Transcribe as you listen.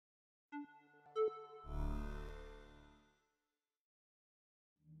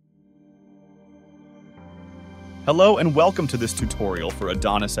Hello and welcome to this tutorial for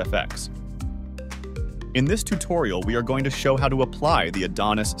AdonisFX. In this tutorial, we are going to show how to apply the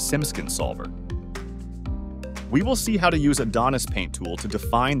Adonis simSkin Solver. We will see how to use Adonis Paint tool to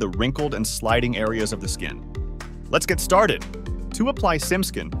define the wrinkled and sliding areas of the skin. Let's get started. To apply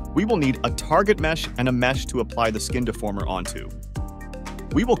simSkin, we will need a target mesh and a mesh to apply the skin deformer onto.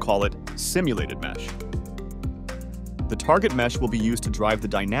 We will call it simulated mesh. The target mesh will be used to drive the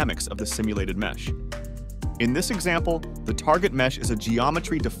dynamics of the simulated mesh. In this example, the target mesh is a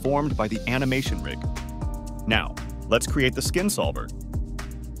geometry deformed by the animation rig. Now, let's create the skin solver.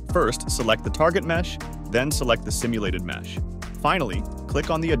 First, select the target mesh, then select the simulated mesh. Finally, click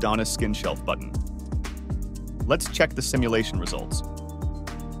on the Adonis Skin Shelf button. Let's check the simulation results.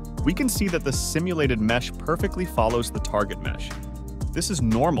 We can see that the simulated mesh perfectly follows the target mesh. This is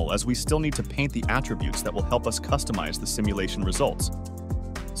normal as we still need to paint the attributes that will help us customize the simulation results.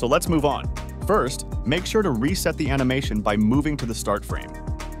 So let's move on. First, make sure to reset the animation by moving to the start frame.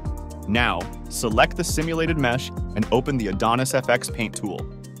 Now, select the simulated mesh and open the AdonisFX Paint tool.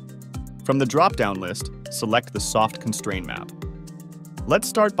 From the drop-down list, select the Soft Constraint map. Let's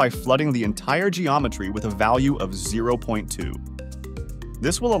start by flooding the entire geometry with a value of 0.2.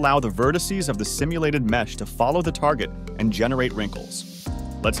 This will allow the vertices of the simulated mesh to follow the target and generate wrinkles.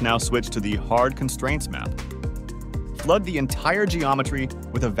 Let's now switch to the Hard Constraints map. Flood the entire geometry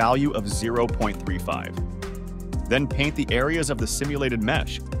with a value of 0.35. Then paint the areas of the simulated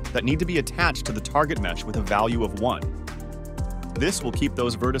mesh that need to be attached to the target mesh with a value of 1. This will keep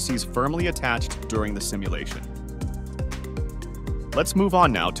those vertices firmly attached during the simulation. Let's move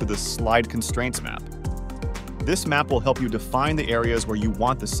on now to the Slide Constraints map. This map will help you define the areas where you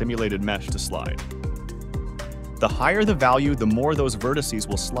want the simulated mesh to slide. The higher the value, the more those vertices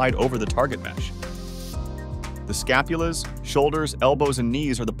will slide over the target mesh. The scapulas, shoulders, elbows, and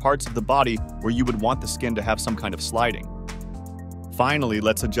knees are the parts of the body where you would want the skin to have some kind of sliding. Finally,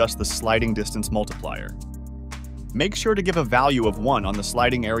 let's adjust the sliding distance multiplier. Make sure to give a value of 1 on the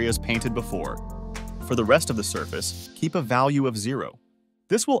sliding areas painted before. For the rest of the surface, keep a value of 0.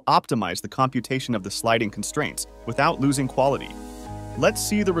 This will optimize the computation of the sliding constraints without losing quality. Let's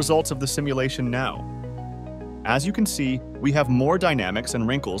see the results of the simulation now. As you can see, we have more dynamics and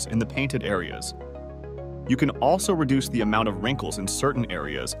wrinkles in the painted areas. You can also reduce the amount of wrinkles in certain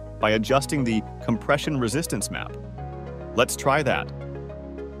areas by adjusting the compression resistance map. Let's try that.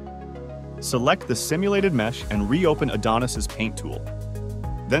 Select the simulated mesh and reopen Adonis's Paint tool.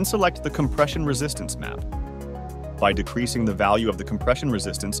 Then select the compression resistance map. By decreasing the value of the compression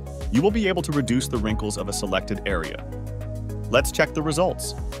resistance, you will be able to reduce the wrinkles of a selected area. Let's check the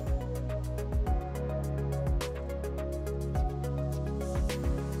results.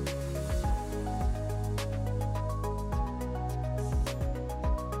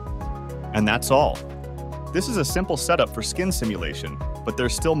 And that's all. This is a simple setup for skin simulation, but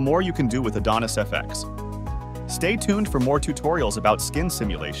there's still more you can do with AdonisFX. Stay tuned for more tutorials about skin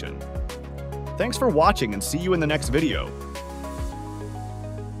simulation. Thanks for watching and see you in the next video.